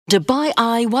Dubai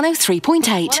Eye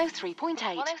 103.8.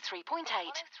 103.8.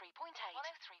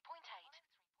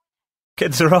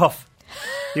 Kids are off.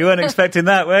 You weren't expecting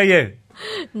that, were you?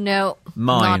 No,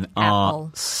 Mine not at are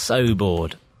all. so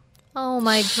bored. Oh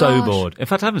my gosh. So bored. In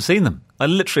fact, I haven't seen them. I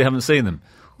literally haven't seen them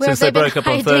Where since have they they been broke up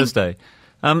on hiding? Thursday.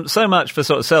 So much for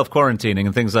sort of self-quarantining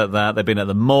and things like that. They've been at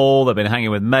the mall, they've been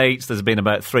hanging with mates, there's been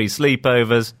about 3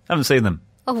 sleepovers. Haven't seen them.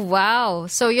 Oh, wow.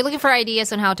 So you're looking for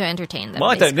ideas on how to entertain them. Well,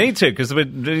 I don't need to, because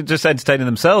they're just entertaining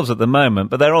themselves at the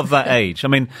moment, but they're of that age. I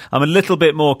mean, I'm a little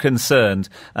bit more concerned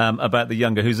about the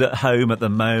younger who's at home at the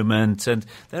moment, and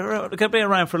they're going to be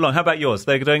around for long. How about yours?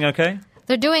 They're doing okay?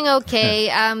 They're doing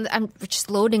okay. I'm just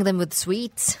loading them with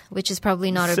sweets, which is probably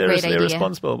not a great Seriously idea.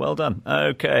 irresponsible. Well done.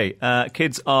 Okay,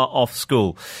 kids are off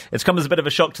school. It's come as a bit of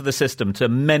a shock to the system, to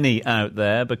many out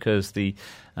there, because the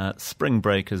spring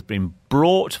break has been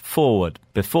brought forward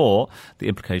before the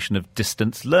implication of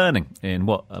distance learning in,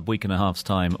 a week and a half's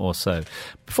time or so.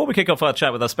 Before we kick off our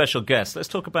chat with our special guest, let's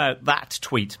talk about that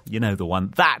tweet. You know the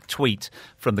one. That tweet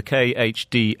from the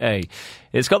KHDA.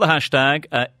 It's got the hashtag,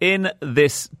 In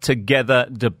This Together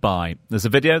Dubai. There's a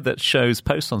video that shows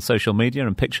posts on social media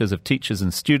and pictures of teachers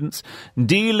and students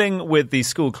dealing with the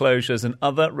school closures and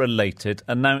other related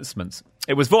announcements.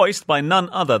 It was voiced by none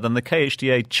other than the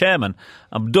KHDA chairman,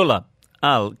 Abdullah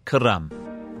Al-Karam.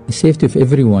 The safety of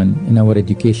everyone in our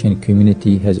education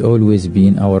community has always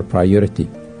been our priority.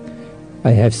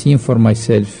 I have seen for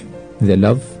myself the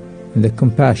love and the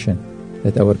compassion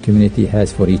that our community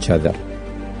has for each other.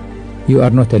 You are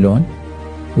not alone.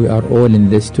 We are all in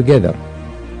this together.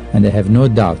 And I have no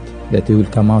doubt that we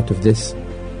will come out of this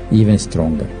even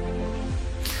stronger.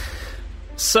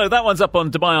 So that one's up on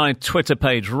Dubai Eye Twitter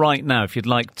page right now if you'd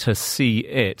like to see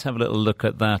it. Have a little look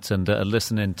at that and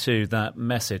listen into that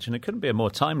message. And it couldn't be a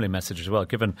more timely message as well,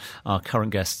 given our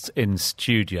current guests in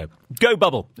studio.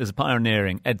 GoBubble is a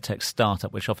pioneering edtech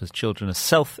startup which offers children a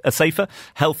safer,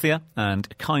 healthier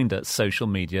and kinder social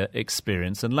media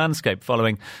experience and landscape.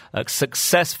 Following a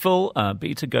successful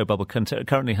beta, GoBubble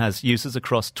currently has users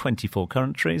across 24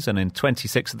 countries and in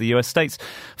 26 of the US states.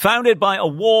 Founded by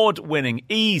award-winning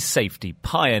e-safety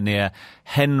pioneer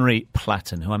Henry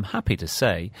Platten, who I'm happy to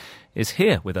say is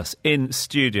here with us in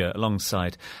studio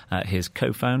alongside his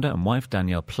co-founder and wife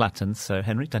Danielle Platten. So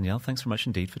Henry, Danielle, thanks very much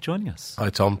indeed for joining us. Hi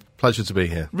Tom, pleasure to be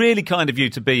here. Really kind of you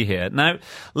to be here. Now,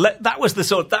 that's the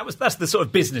sort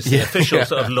of business, the official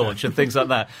sort of launch and things like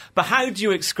that. But how do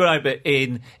you describe it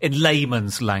in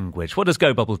layman's language? What does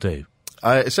GoBubble do?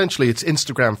 Essentially, it's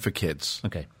Instagram for kids.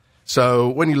 Okay. So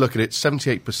when you look at it,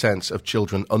 78% of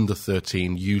children under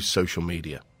 13 use social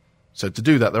media. So to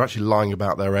do that, they're actually lying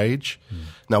about their age.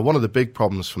 Now, one of the big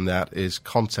problems from that is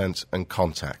content and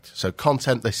contact. So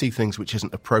content, they see things which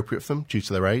isn't appropriate for them due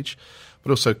to their age, but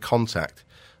also contact.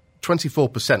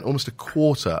 24%, almost a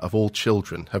quarter of all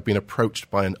children have been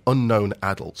approached by an unknown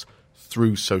adult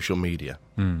through social media.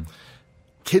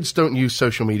 Kids don't use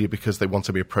social media because they want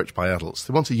to be approached by adults.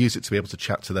 They want to use it to be able to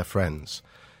chat to their friends.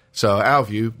 So our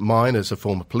view, mine as a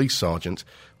former police sergeant,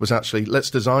 was actually let's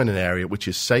design an area which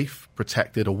is safe,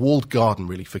 protected, a walled garden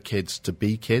really for kids to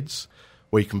be kids,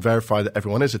 where you can verify that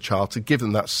everyone is a child to give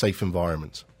them that safe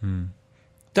environment.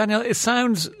 Daniel, it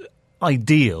sounds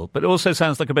ideal, but it also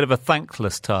sounds like a bit of a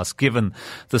thankless task given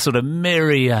the sort of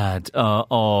myriad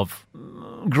of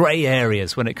grey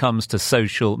areas when it comes to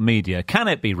social media. Can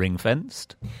it be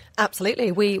ring-fenced?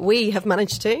 Absolutely. We have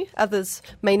managed to. Others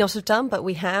may not have done, but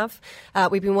we have.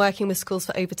 We've been working with schools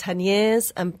for over 10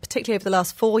 years, and particularly over the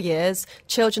last 4 years,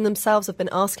 children themselves have been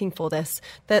asking for this.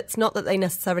 That's not that they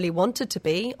necessarily wanted to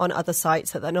be on other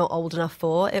sites that they're not old enough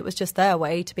for. It was just their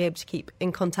way to be able to keep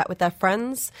in contact with their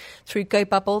friends. Through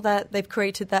GoBubble, they've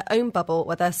created their own bubble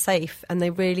where they're safe, and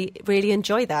they really, really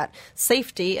enjoy that.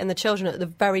 Safety and the children are at the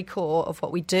very core of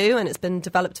what we do, and it's been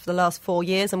developed for the last 4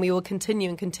 years, and we will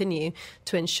continue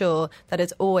to ensure that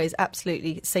it's always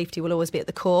absolutely safety will always be at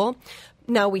the core.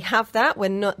 Now we have that, we're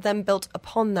not then built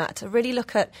upon that to really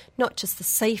look at not just the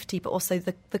safety but also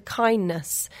the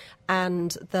kindness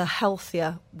and the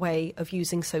healthier way of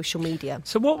using social media.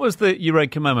 So what was the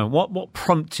eureka moment? What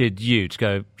prompted you to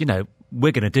go,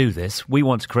 we're going to do this, we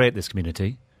want to create this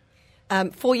community?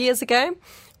 4 years ago,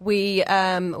 we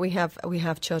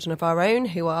have children of our own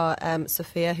who are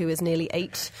Sophia, who is nearly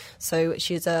 8. So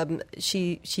she's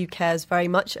she cares very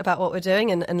much about what we're doing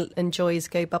and enjoys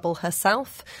GoBubble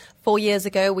herself. 4 years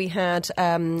ago, we had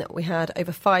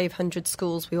over 500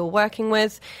 schools we were working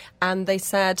with, and they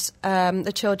said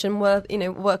the children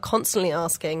were constantly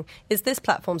asking, "Is this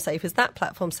platform safe? Is that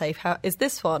platform safe? How is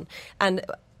this one?" And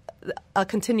our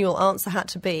continual answer had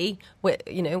to be,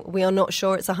 we are not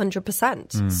sure it's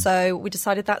 100%. So we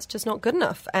decided that's just not good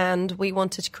enough, and we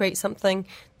wanted to create something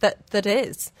that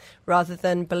is, rather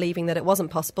than believing that it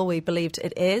wasn't possible. We believed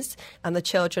it is, and the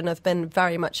children have been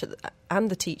very much, and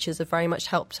the teachers have very much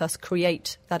helped us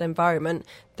create that environment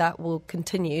that will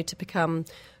continue to become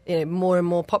more and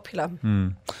more popular.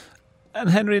 And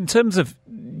Henry, in terms of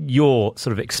your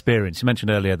sort of experience, you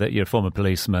mentioned earlier that you're a former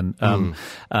policeman.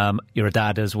 You're a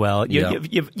dad as well.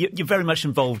 You're very much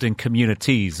involved in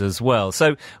communities as well.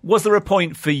 So was there a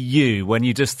point for you when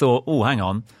you just thought, oh, hang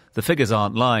on, the figures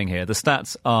aren't lying here, the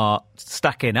stats are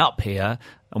stacking up here,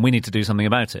 and we need to do something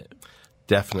about it?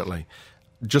 Definitely.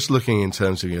 Just looking in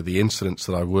terms of the incidents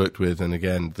that I've worked with, and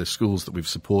again, the schools that we've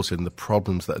supported and the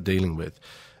problems that are dealing with,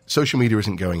 social media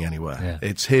isn't going anywhere. Yeah.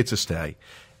 It's here to stay.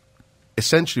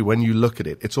 Essentially, when you look at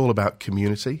it, it's all about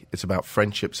community, it's about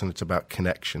friendships, and it's about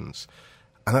connections.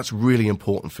 And that's really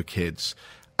important for kids.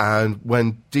 And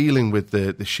when dealing with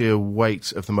the sheer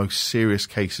weight of the most serious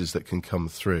cases that can come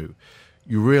through,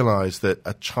 you realise that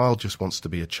a child just wants to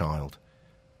be a child.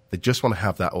 They just want to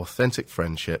have that authentic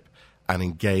friendship and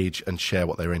engage and share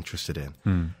what they're interested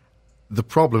in. The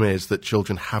problem is that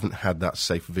children haven't had that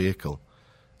safe vehicle.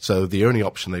 So the only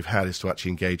option they've had is to actually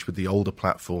engage with the older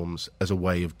platforms as a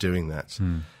way of doing that.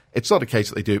 It's not a case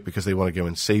that they do it because they want to go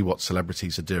and see what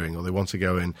celebrities are doing, or they want to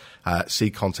go and see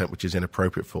content which is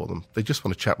inappropriate for them. They just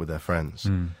want to chat with their friends.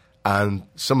 And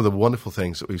some of the wonderful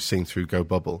things that we've seen through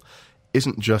GoBubble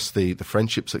isn't just the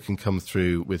friendships that can come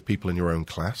through with people in your own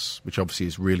class, which obviously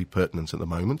is really pertinent at the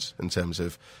moment in terms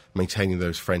of maintaining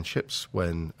those friendships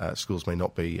when schools may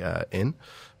not be in,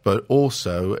 but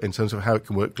also in terms of how it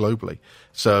can work globally.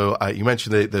 So you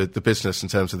mentioned the business in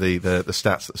terms of the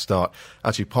stats at the start.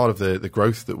 Actually, part of the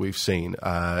growth that we've seen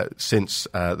since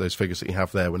those figures that you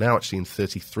have there, we're now actually in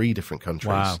 33 different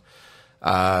countries.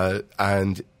 Wow.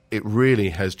 And it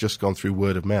really has just gone through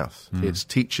word of mouth. It's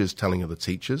teachers telling other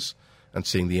teachers and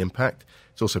seeing the impact.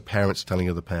 It's also parents telling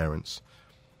other parents.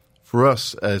 For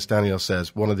us, as Danielle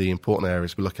says, one of the important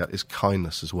areas we look at is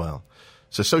kindness as well.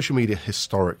 So social media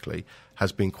historically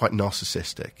has been quite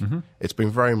narcissistic. It's been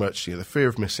very much the fear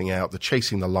of missing out, the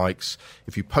chasing the likes.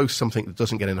 If you post something that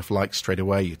doesn't get enough likes straight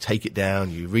away, you take it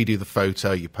down, you redo the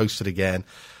photo, you post it again.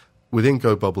 Within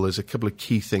GoBubble, there's a couple of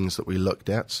key things that we looked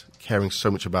at, caring so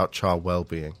much about child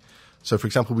well-being. So, for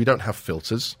example, we don't have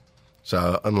filters.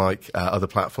 So unlike other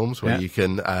platforms where you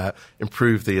can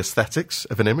improve the aesthetics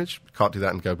of an image, we can't do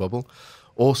that in GoBubble.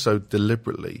 Also,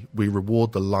 deliberately, we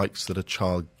reward the likes that a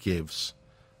child gives,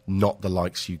 not the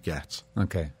likes you get.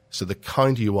 Okay. So the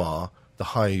kinder you are, the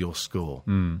higher your score.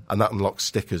 And that unlocks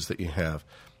stickers that you have.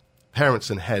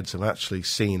 Parents and heads have actually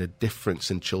seen a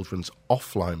difference in children's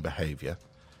offline behaviour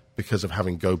because of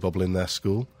having GoBubble in their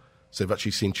school. So they've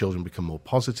actually seen children become more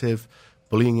positive,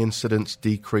 bullying incidents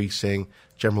decreasing,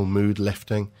 general mood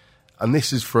lifting. And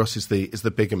this is, for us, is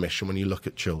the bigger mission when you look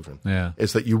at children,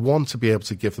 is that you want to be able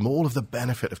to give them all of the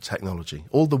benefit of technology,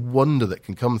 all the wonder that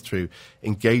can come through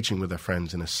engaging with their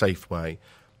friends in a safe way,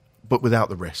 but without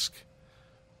the risk.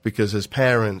 Because as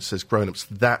parents, as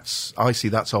grown-ups, I see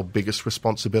that's our biggest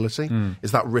responsibility,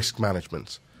 is that risk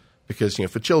management. Because,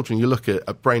 for children, you look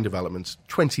at brain development,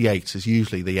 28 is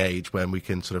usually the age when we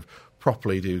can sort of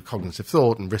properly do cognitive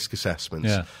thought and risk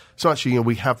assessments. So actually,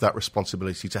 we have that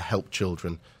responsibility to help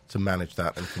children to manage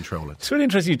that and control it. It's really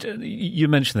interesting you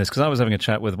mentioned this, because I was having a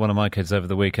chat with one of my kids over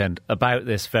the weekend about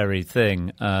this very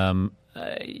thing.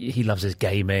 He loves his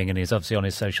gaming, and he's obviously on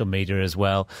his social media as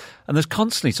well. And there's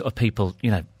constantly sort of people,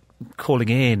 calling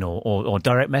in or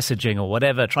direct messaging or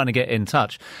whatever, trying to get in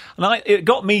touch. And it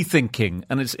got me thinking,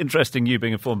 and it's interesting, you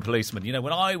being a former policeman,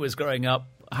 when I was growing up,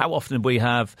 how often did we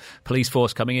have police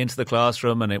force coming into the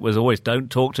classroom, and it was always don't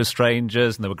talk to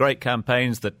strangers, and there were great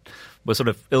campaigns that were sort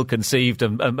of ill-conceived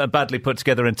and badly put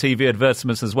together in TV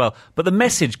advertisements as well. But the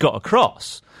message got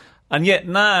across. And yet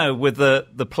now, with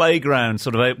the playground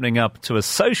sort of opening up to a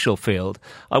social field,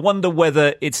 I wonder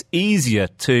whether it's easier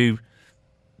to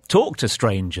talk to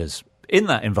strangers in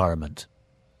that environment.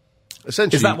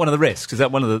 Essentially, is that one of the risks? Is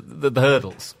that one of the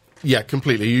hurdles? Yeah,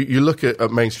 completely. You look at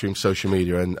mainstream social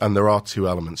media, and there are two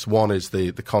elements. One is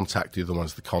the contact, the other one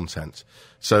is the content.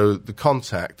 So the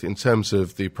contact, in terms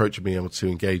of the approach of being able to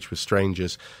engage with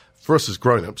strangers, for us as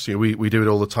grown-ups, we do it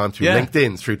all the time through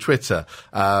LinkedIn, through Twitter.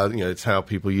 It's how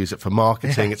people use it for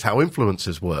marketing. It's how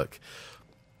influencers work.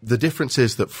 The difference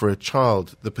is that for a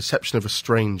child, the perception of a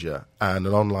stranger and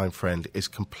an online friend is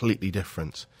completely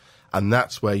different. And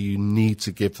that's where you need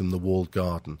to give them the walled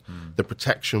garden, the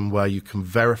protection where you can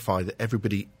verify that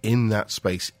everybody in that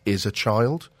space is a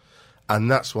child.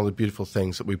 And that's one of the beautiful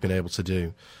things that we've been able to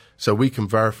do. So we can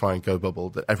verify in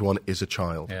GoBubble that everyone is a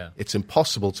child. Yeah. It's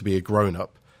impossible to be a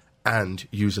grown-up and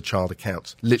use a child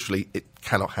account. Literally, it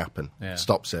cannot happen. Yeah.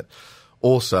 Stops it.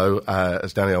 Also,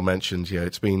 as Danielle mentioned,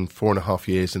 it's been 4.5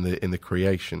 years in the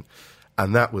creation,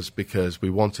 and that was because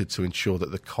we wanted to ensure that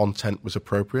the content was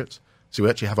appropriate. So we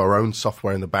actually have our own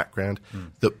software in the background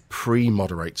that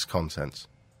pre-moderates content.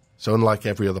 So unlike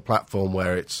every other platform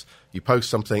where it's you post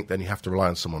something, then you have to rely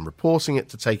on someone reporting it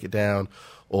to take it down,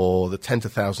 or the tens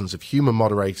of thousands of human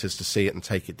moderators to see it and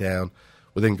take it down,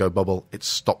 within GoBubble, it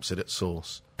stops it at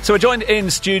source. So we're joined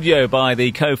in studio by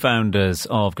the co-founders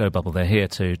of GoBubble. They're here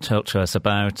to talk to us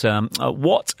about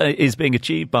what is being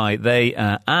achieved by they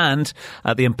and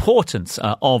the importance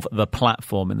of the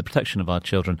platform in the protection of our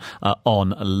children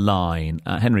online.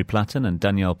 Henry Platten and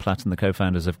Danielle Platten, the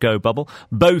co-founders of GoBubble,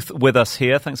 both with us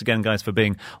here. Thanks again, guys, for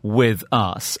being with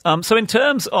us. So in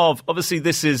terms of, obviously,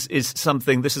 this is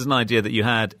an idea that you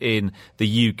had in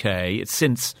the UK. It's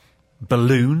since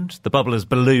ballooned. The bubble has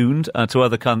ballooned to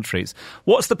other countries.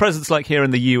 What's the presence like here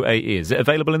in the UAE? Is it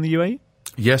available in the UAE?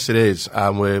 Yes, it is.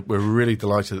 And we're really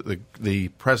delighted that the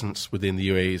presence within the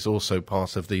UAE is also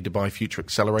part of the Dubai Future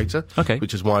Accelerator,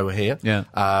 which is why we're here,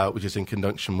 which is in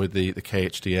conjunction with the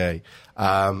KHDA.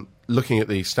 Looking at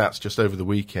the stats just over the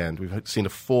weekend, we've seen a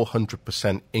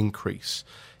 400% increase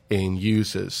in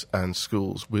users and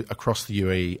schools across the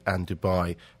UAE and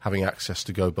Dubai having access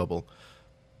to GoBubble.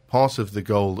 Part of the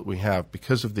goal that we have,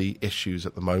 because of the issues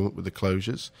at the moment with the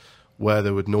closures, where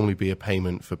there would normally be a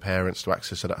payment for parents to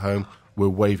access it at home, we're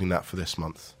waiving that for this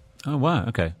month. Oh, wow,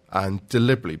 okay. And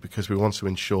deliberately, because we want to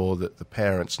ensure that the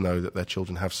parents know that their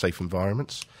children have safe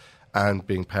environments. And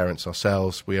being parents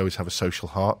ourselves, we always have a social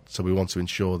heart, so we want to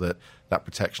ensure that that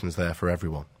protection is there for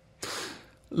everyone.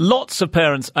 Lots of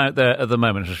parents out there at the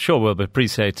moment, I'm sure will be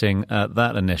appreciating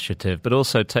that initiative, but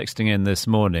also texting in this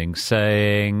morning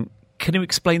saying, can you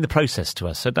explain the process to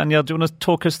us? So, Danielle, do you want to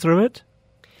talk us through it?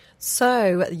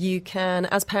 So you can,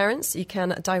 as parents, you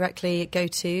can directly go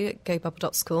to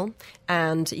gobubble.school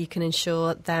and you can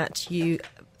ensure that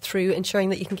through ensuring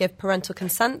that you can give parental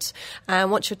consent.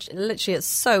 And once literally, it's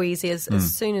so easy. As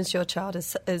soon as your child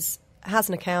has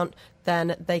an account,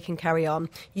 then they can carry on.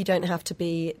 You don't have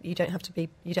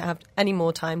any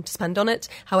more time to spend on it.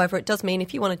 However, it does mean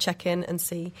if you want to check in and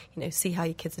see how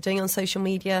your kids are doing on social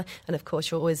media, and of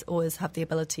course you always have the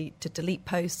ability to delete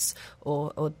posts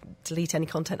or delete any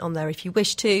content on there if you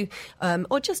wish to,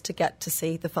 or just to get to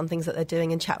see the fun things that they're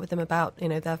doing and chat with them about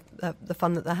the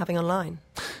fun that they're having online.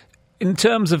 In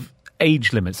terms of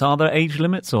age limits, are there age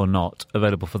limits or not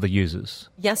available for the users?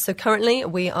 Yes, so currently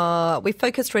we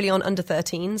focused really on under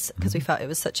 13s because we felt it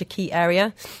was such a key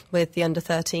area with the under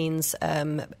 13s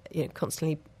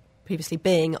constantly previously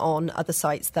being on other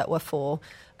sites that were for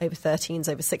over 13s,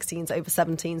 over 16s, over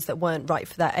 17s that weren't right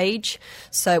for that age.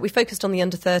 So we focused on the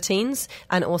under 13s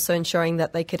and also ensuring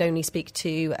that they could only speak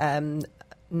to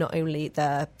not only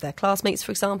their classmates,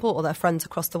 for example, or their friends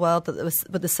across the world that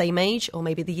were the same age, or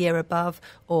maybe the year above,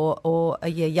 or a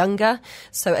year younger.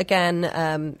 So again,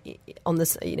 on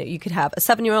this, you could have a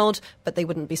 7-year-old, but they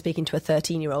wouldn't be speaking to a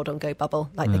 13-year-old on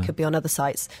GoBubble like they could be on other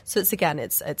sites. So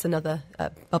it's another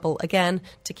bubble again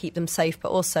to keep them safe,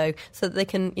 but also so that they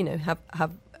can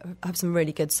have some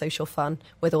really good social fun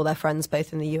with all their friends,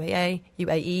 both in the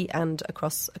UAE and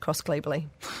across globally.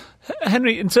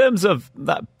 Henry, in terms of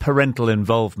that parental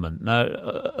involvement, now,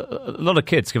 a lot of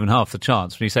kids, given half the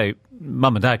chance, when you say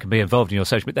mum and dad can be involved in your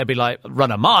social media, they'd be like, run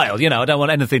a mile, I don't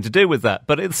want anything to do with that.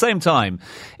 But at the same time,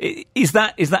 is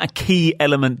that a key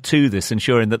element to this,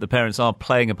 ensuring that the parents are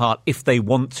playing a part if they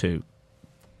want to?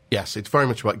 Yes, it's very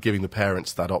much about giving the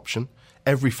parents that option.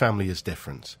 Every family is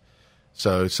different.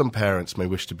 So some parents may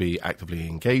wish to be actively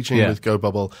engaging with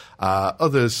GoBubble.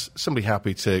 Others simply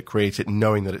happy to create it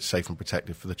knowing that it's safe and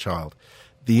protected for the child.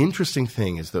 The interesting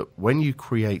thing is that when you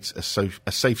create a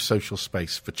safe social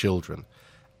space for children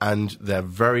and they're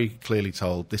very clearly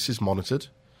told this is monitored,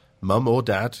 mum or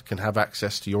dad can have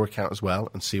access to your account as well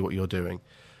and see what you're doing,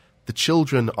 the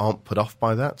children aren't put off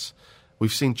by that.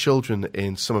 We've seen children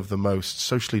in some of the most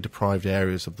socially deprived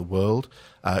areas of the world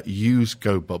use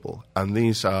GoBubble, and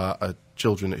these are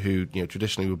children who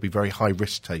traditionally would be very high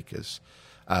risk takers,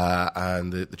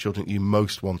 and the children you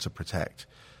most want to protect.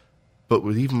 But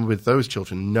even with those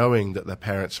children, knowing that their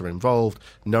parents are involved,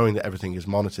 knowing that everything is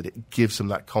monitored, it gives them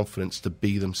that confidence to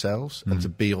be themselves and to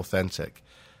be authentic.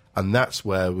 And that's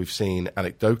where we've seen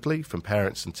anecdotally from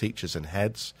parents and teachers and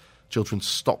heads, children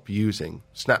stop using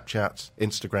Snapchat,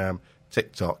 Instagram,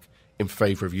 TikTok in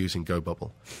favour of using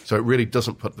GoBubble. So it really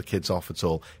doesn't put the kids off at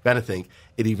all. If anything,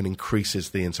 it even increases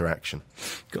the interaction.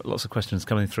 Got lots of questions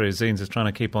coming through. Zines is trying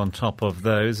to keep on top of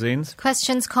those. Zines?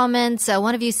 Questions, comments.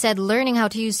 One of you said learning how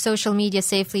to use social media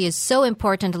safely is so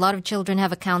important. A lot of children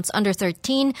have accounts under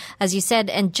 13, as you said,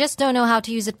 and just don't know how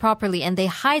to use it properly. And they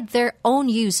hide their own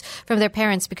use from their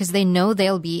parents because they know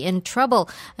they'll be in trouble.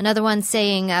 Another one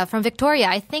saying, from Victoria,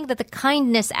 I think that the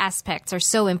kindness aspects are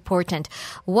so important.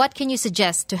 What can you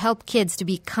suggest to help kids to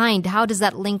be kind? How does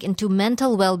that link into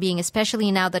mental well-being,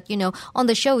 especially now that, on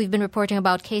the show we've been reporting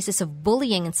about cases of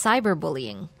bullying and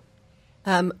cyberbullying?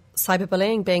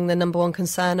 Cyberbullying being the number one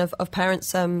concern of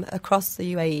parents across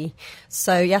the UAE.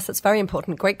 So, yes, that's very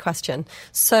important. Great question.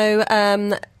 So,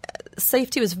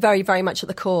 safety was very, very much at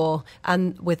the core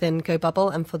and within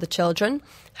GoBubble and for the children.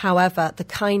 However, the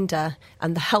kinder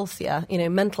and the healthier,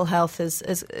 mental health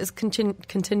is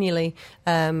continually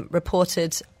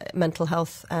reported, mental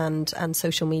health and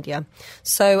social media.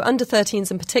 So under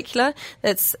 13s in particular,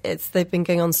 they've been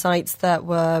going on sites that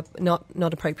were not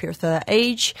appropriate for their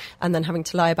age, and then having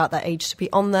to lie about their age to be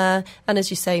on there, and as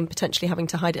you say, potentially having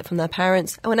to hide it from their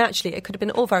parents. Oh, and actually, it could have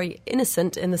been all very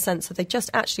innocent in the sense that they just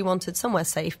actually wanted somewhere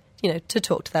safe, to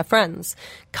talk to their friends.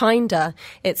 Kinder,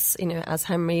 it's, as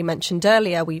Henry mentioned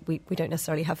earlier, we don't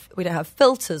necessarily have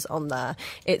filters on there.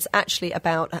 It's actually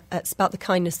about the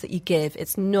kindness that you give.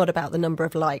 It's not about the number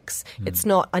of likes. It's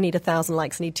not, I need 1,000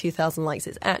 likes, I need 2,000 likes.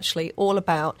 It's actually all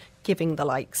about giving the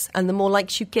likes. And the more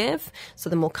likes you give, so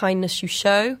the more kindness you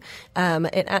show,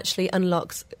 it actually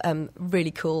unlocks really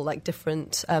cool,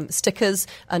 different stickers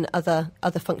and other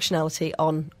functionality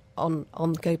on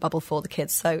GoBubble for the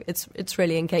kids. So it's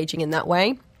really engaging in that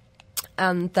way.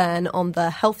 And then on the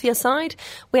healthier side,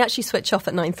 we actually switch off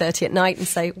at 9:30 at night and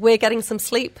say, we're getting some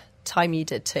sleep. Time you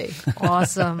did too.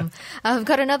 Awesome. I've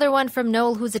got another one from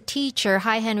Noel, who's a teacher.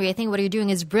 Hi, Henry. I think what you're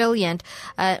doing is brilliant.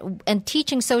 And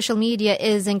teaching social media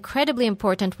is incredibly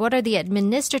important. What are the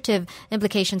administrative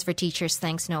implications for teachers?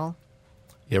 Thanks, Noel.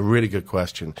 Yeah, really good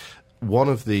question. One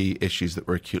of the issues that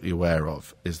we're acutely aware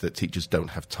of is that teachers don't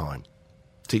have time.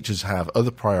 Teachers have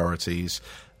other priorities.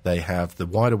 They have the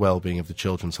wider well-being of the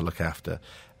children to look after.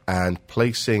 And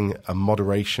placing a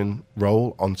moderation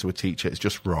role onto a teacher is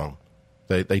just wrong.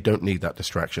 They don't need that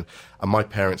distraction. And my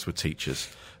parents were teachers.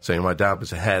 So my dad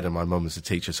was a head and my mum was a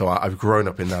teacher. So I've grown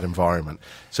up in that environment.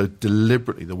 So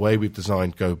deliberately, the way we've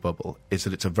designed GoBubble is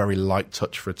that it's a very light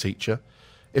touch for a teacher.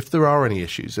 If there are any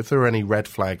issues, if there are any red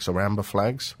flags or amber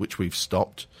flags, which we've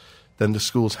stopped, then the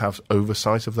schools have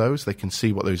oversight of those. They can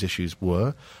see what those issues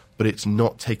were, but it's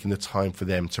not taking the time for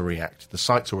them to react. The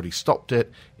site's already stopped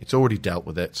it, it's already dealt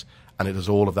with it, and it does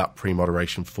all of that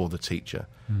pre-moderation for the teacher.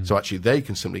 So actually they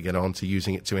can simply get on to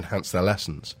using it to enhance their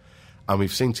lessons. And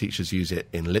we've seen teachers use it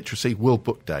in literacy. World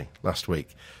Book Day last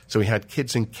week. So we had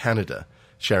kids in Canada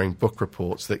sharing book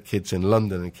reports that kids in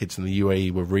London and kids in the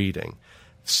UAE were reading,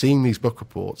 seeing these book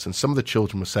reports, and some of the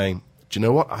children were saying, do you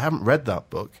know what, I haven't read that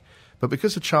book, but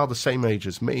because a child the same age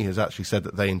as me has actually said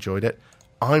that they enjoyed it,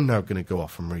 I'm now going to go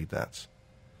off and read that.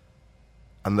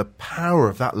 And the power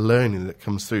of that learning that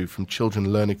comes through from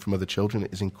children learning from other children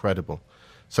is incredible.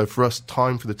 So for us,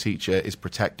 time for the teacher is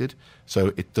protected,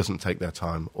 so it doesn't take their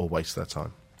time or waste their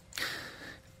time.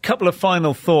 Couple of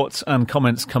final thoughts and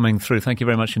comments coming through. Thank you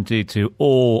very much indeed to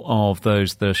all of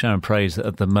those that are showing praise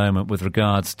at the moment with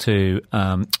regards to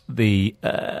the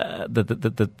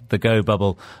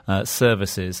GoBubble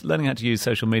services. Learning how to use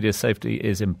social media safely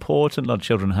is important. A lot of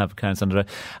children have accounts under it.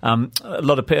 A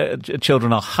lot of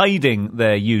children are hiding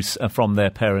their use from their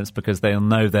parents because they'll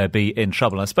know they'll be in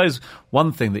trouble. I suppose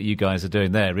one thing that you guys are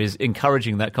doing there is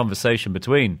encouraging that conversation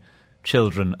between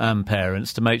children and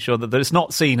parents to make sure that it's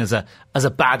not seen as a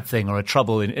bad thing or a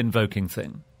trouble-invoking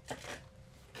thing.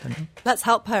 Let's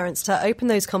help parents to open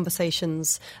those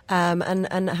conversations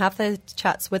and have their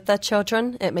chats with their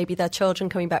children. It may be their children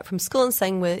coming back from school and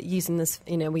saying we're using this,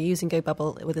 we're using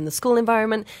GoBubble within the school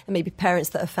environment, and maybe parents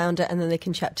that have found it and then they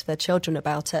can chat to their children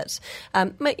about it.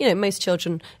 Most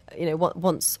children,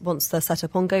 once they're set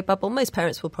up on GoBubble, most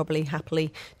parents will probably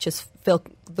happily just feel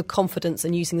the confidence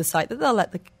in using the site that they'll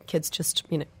let the kids just,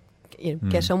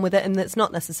 get on with it, and it's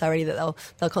not necessary that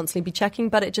they'll constantly be checking,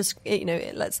 but it just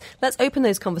let's open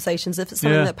those conversations. If it's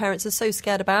something that parents are so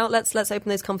scared about, let's open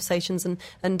those conversations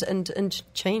and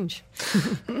change.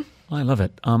 I love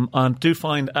it. I do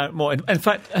find out more. In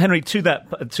fact, Henry, to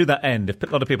that end, if a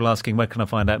lot of people are asking where can I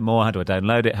find out more, how do I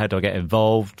download it, how do I get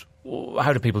involved,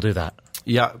 how do people do that?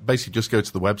 Yeah, basically just go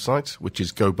to the website, which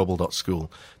is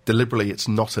gobubble.school. Deliberately, it's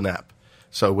not an app.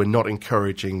 So we're not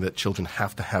encouraging that children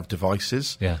have to have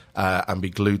devices and be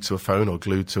glued to a phone or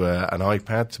glued to an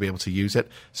iPad to be able to use it.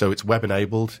 So it's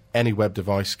web-enabled. Any web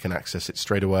device can access it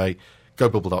straight away.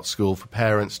 GoBubble.school for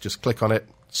parents. Just click on it,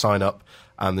 sign up,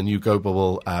 and the new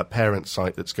GoBubble parent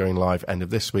site that's going live end of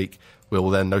this week, we'll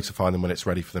then notify them when it's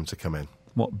ready for them to come in.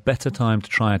 What better time to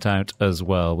try it out as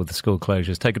well with the school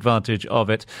closures? Take advantage of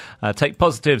it. Take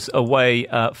positives away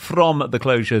from the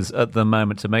closures at the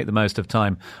moment to make the most of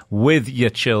time with your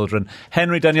children.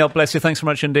 Henry, Danielle, bless you. Thanks so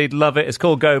much indeed. Love it. It's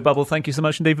called GoBubble. Thank you so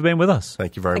much indeed for being with us.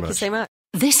 Thank you very much. Thank you so much.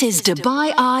 This is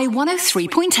Dubai Eye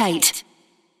 103.8.